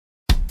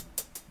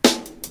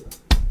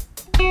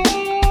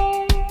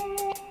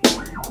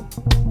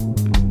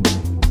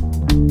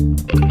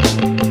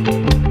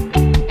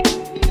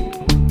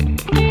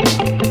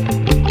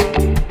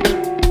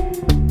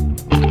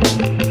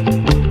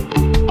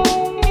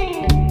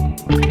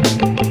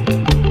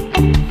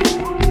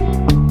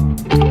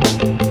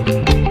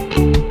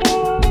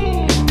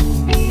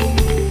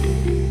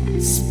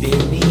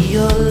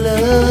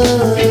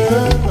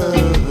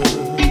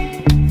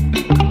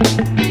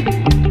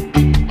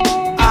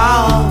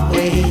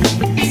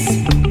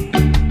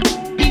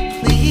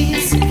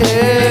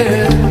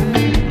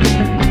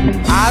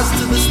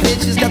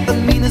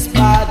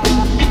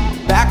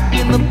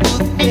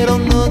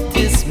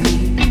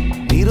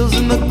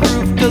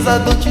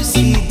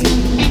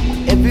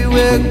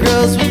Everywhere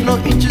girls with no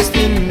interest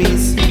in me.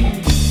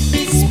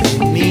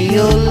 Spend me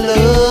your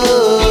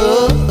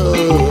love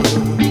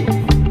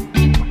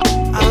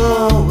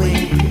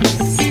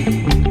always.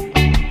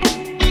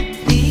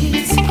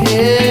 Please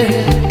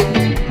care.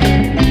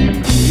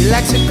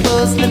 Relax your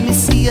clothes, let me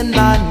see your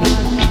nani.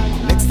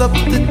 Next up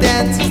to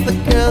dance is the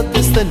girl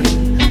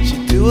Destiny. She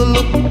do a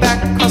look back,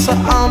 cross her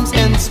arms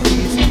and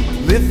squeeze.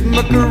 Lift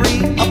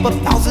Mercury up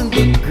 1,000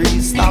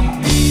 degrees. Stop.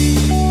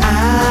 I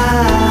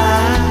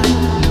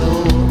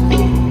know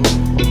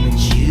that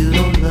you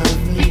don't love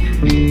me.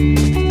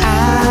 I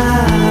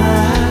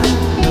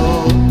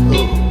know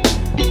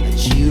that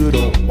you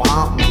don't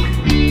want me.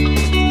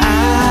 I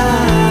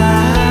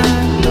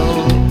know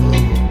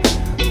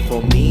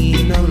for me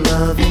no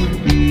loving.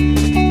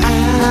 I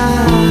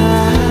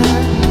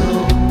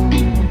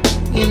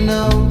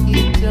know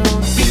you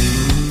don't.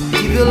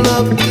 Give your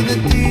love to the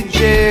DJ,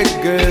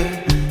 girl.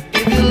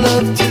 Give your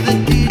love to the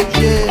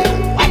DJ.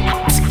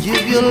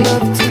 Give your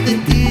love to the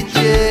DJ,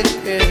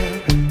 girl.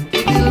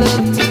 Give your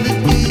love to the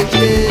DJ.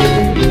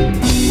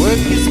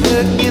 Work is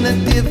work in a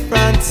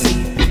different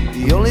scene.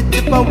 The only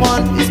tip I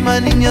want is my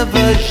Ninja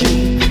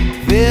version.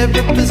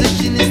 Favorite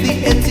position is the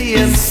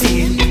ATM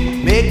scene.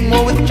 Make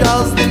more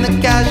withdrawals than the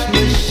cash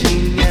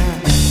machine, yeah.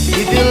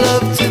 Give your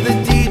love to the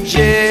DJ,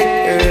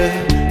 girl.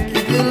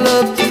 Give your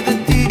love to the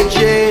DJ.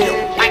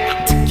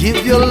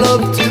 Give your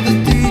love to the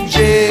DJ,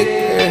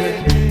 girl.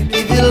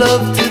 Give your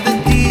love to the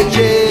DJ.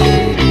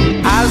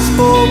 As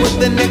for what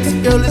the next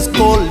girl is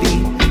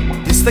calling,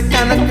 this the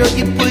kind of girl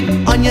you put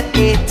on your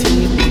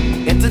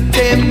 18.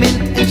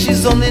 Entertainment and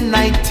she's only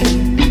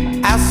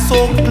 19. Ass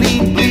so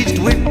clean, bleached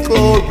with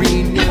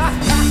chlorine.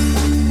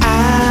 I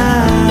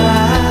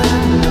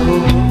know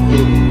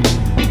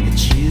that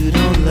you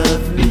don't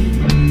love me.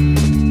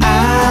 I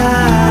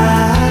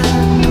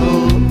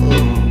know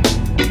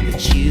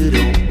that you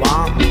don't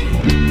want me.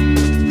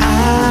 I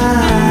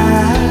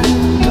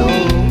know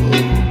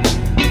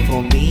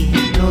for me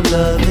no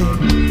loving.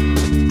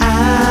 I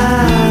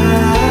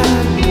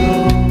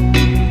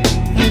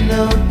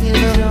know, you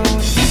know.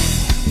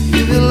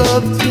 Give your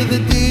love to the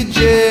DJ,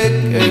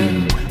 girl.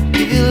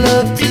 Give your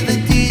love to the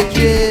DJ.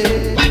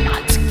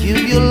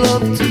 Give your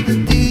love to the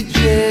DJ,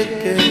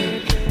 girl.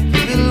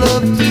 Give your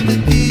love to the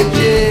DJ.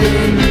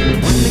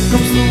 When it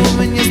comes to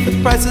women, yes, the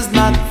price is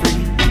not free.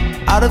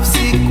 Out of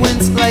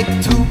sequence like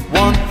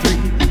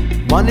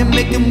 213. Money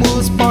making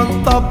moves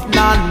on top,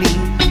 nani.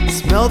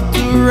 Smell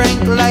to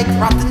rank like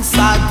rotten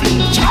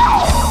sardine.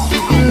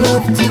 Give your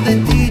love to the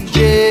DJ,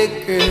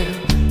 girl.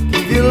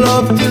 Give your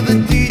love to the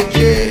DJ.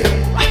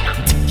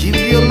 Give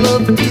your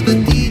love to the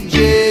DJ,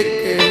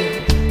 girl.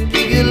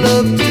 Give your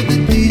love to the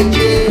DJ.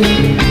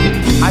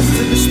 I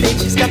see the stage,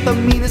 she's got the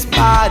meanest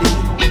body.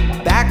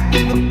 Back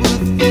in the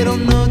booth, they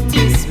don't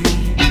notice me.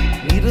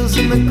 Needles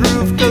in the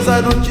groove, cause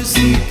I don't you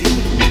see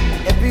deep.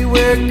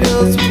 Everywhere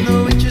girls with no